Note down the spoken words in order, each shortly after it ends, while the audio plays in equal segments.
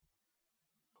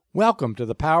Welcome to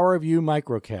the Power of You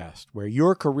microcast, where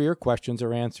your career questions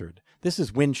are answered. This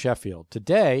is Win Sheffield.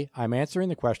 Today, I'm answering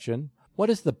the question, what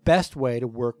is the best way to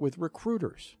work with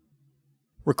recruiters?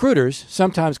 Recruiters,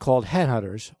 sometimes called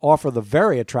headhunters, offer the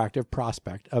very attractive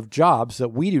prospect of jobs that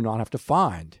we do not have to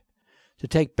find. To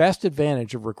take best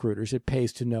advantage of recruiters, it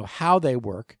pays to know how they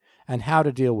work and how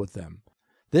to deal with them.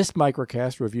 This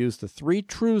microcast reviews the 3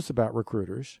 truths about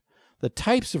recruiters, the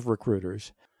types of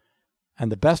recruiters, and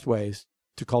the best ways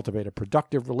to cultivate a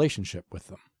productive relationship with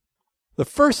them. The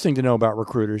first thing to know about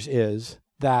recruiters is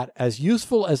that, as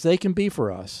useful as they can be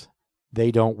for us,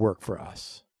 they don't work for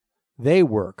us. They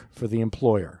work for the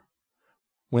employer.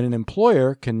 When an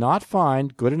employer cannot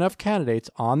find good enough candidates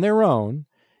on their own,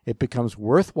 it becomes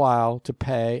worthwhile to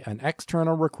pay an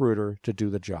external recruiter to do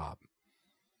the job.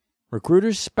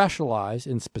 Recruiters specialize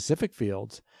in specific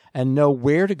fields and know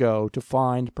where to go to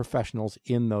find professionals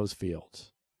in those fields.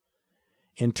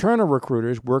 Internal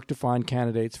recruiters work to find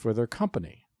candidates for their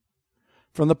company.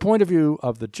 From the point of view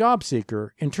of the job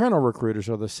seeker, internal recruiters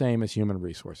are the same as human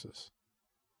resources.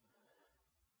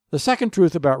 The second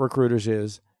truth about recruiters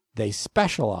is they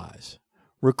specialize.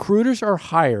 Recruiters are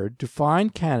hired to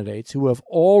find candidates who have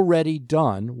already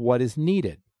done what is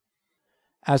needed.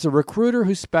 As a recruiter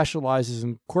who specializes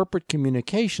in corporate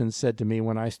communications said to me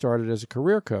when I started as a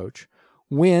career coach,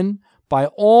 Win, by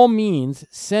all means,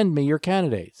 send me your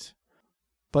candidates,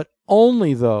 but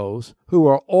only those who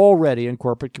are already in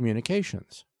corporate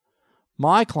communications.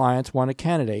 My clients want a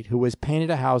candidate who has painted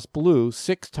a house blue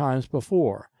 6 times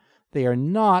before. They are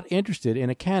not interested in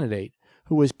a candidate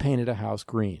who has painted a house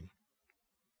green.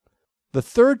 The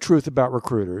third truth about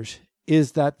recruiters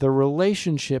is that the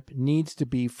relationship needs to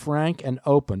be frank and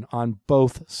open on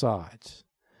both sides.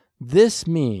 This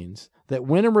means that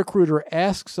when a recruiter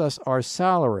asks us our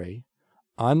salary,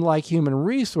 unlike human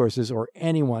resources or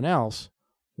anyone else,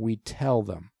 we tell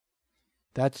them.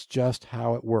 That's just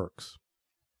how it works.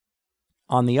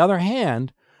 On the other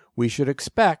hand, we should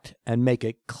expect and make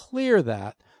it clear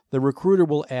that the recruiter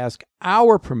will ask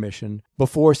our permission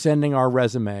before sending our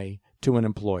resume to an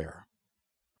employer.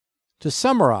 To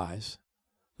summarize,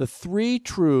 the 3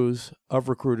 truths of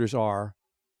recruiters are: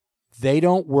 they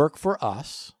don't work for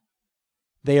us,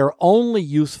 they are only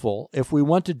useful if we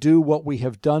want to do what we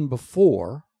have done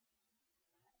before,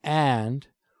 and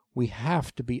we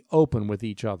have to be open with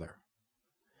each other.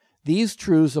 These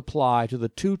truths apply to the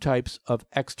 2 types of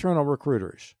external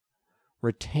recruiters: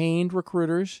 retained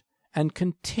recruiters and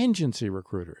contingency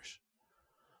recruiters.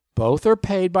 Both are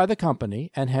paid by the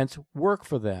company and hence work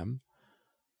for them,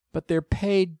 but they're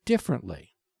paid differently.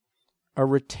 A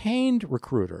retained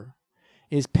recruiter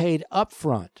is paid up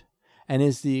front and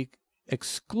is the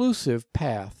exclusive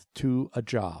path to a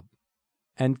job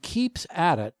and keeps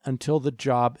at it until the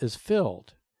job is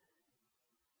filled.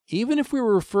 Even if we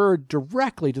were referred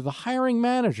directly to the hiring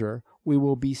manager, we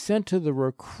will be sent to the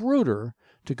recruiter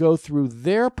to go through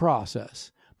their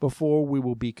process before we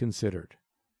will be considered.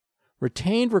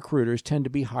 Retained recruiters tend to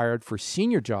be hired for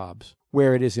senior jobs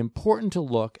where it is important to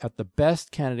look at the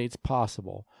best candidates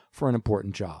possible for an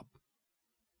important job.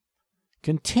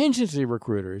 Contingency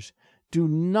recruiters do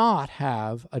not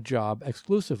have a job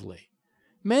exclusively.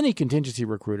 Many contingency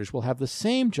recruiters will have the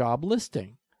same job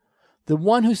listing. The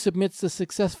one who submits the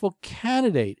successful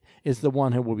candidate is the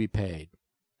one who will be paid.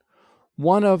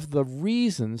 One of the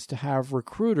reasons to have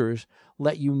recruiters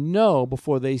let you know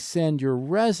before they send your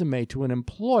resume to an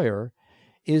employer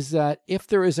is that if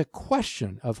there is a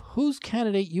question of whose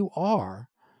candidate you are,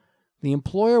 the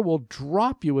employer will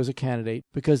drop you as a candidate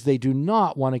because they do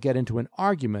not want to get into an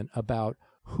argument about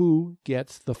who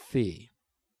gets the fee.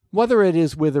 Whether it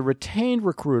is with a retained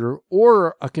recruiter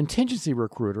or a contingency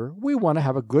recruiter, we want to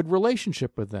have a good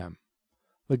relationship with them.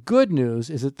 The good news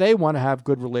is that they want to have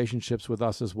good relationships with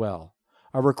us as well.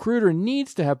 A recruiter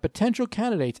needs to have potential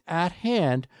candidates at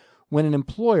hand when an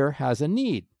employer has a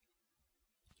need.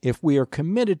 If we are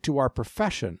committed to our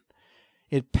profession,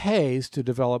 it pays to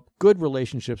develop good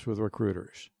relationships with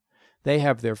recruiters. They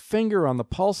have their finger on the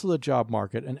pulse of the job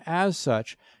market and as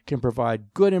such can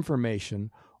provide good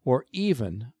information or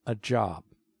even a job.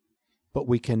 But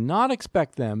we cannot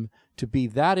expect them to be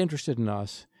that interested in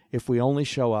us if we only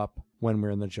show up when we're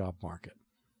in the job market.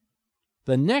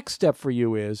 The next step for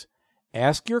you is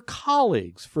ask your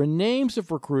colleagues for names of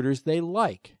recruiters they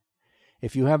like.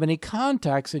 If you have any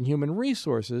contacts in human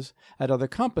resources at other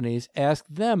companies, ask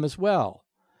them as well.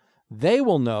 They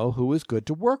will know who is good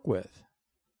to work with.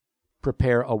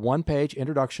 Prepare a 1-page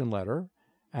introduction letter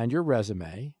and your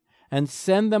resume and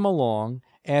send them along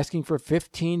asking for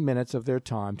 15 minutes of their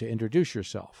time to introduce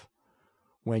yourself.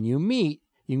 When you meet,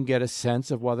 you can get a sense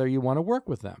of whether you want to work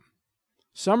with them.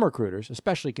 Some recruiters,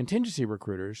 especially contingency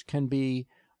recruiters, can be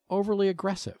overly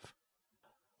aggressive.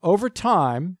 Over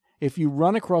time, if you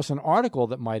run across an article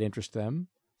that might interest them,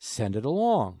 send it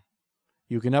along.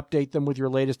 You can update them with your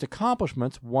latest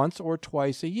accomplishments once or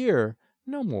twice a year,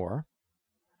 no more.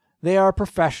 They are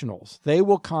professionals. They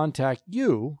will contact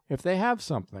you if they have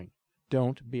something.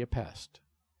 Don't be a pest.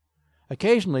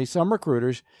 Occasionally, some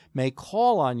recruiters may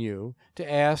call on you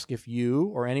to ask if you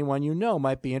or anyone you know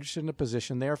might be interested in a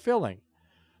position they are filling.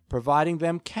 Providing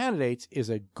them candidates is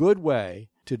a good way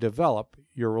to develop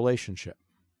your relationship.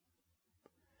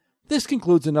 This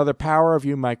concludes another Power of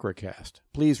You microcast.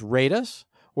 Please rate us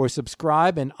or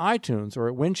subscribe in iTunes or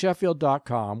at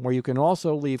winsheffield.com, where you can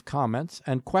also leave comments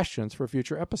and questions for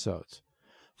future episodes.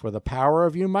 For the Power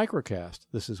of You microcast,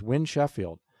 this is Win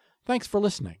Sheffield. Thanks for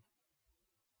listening.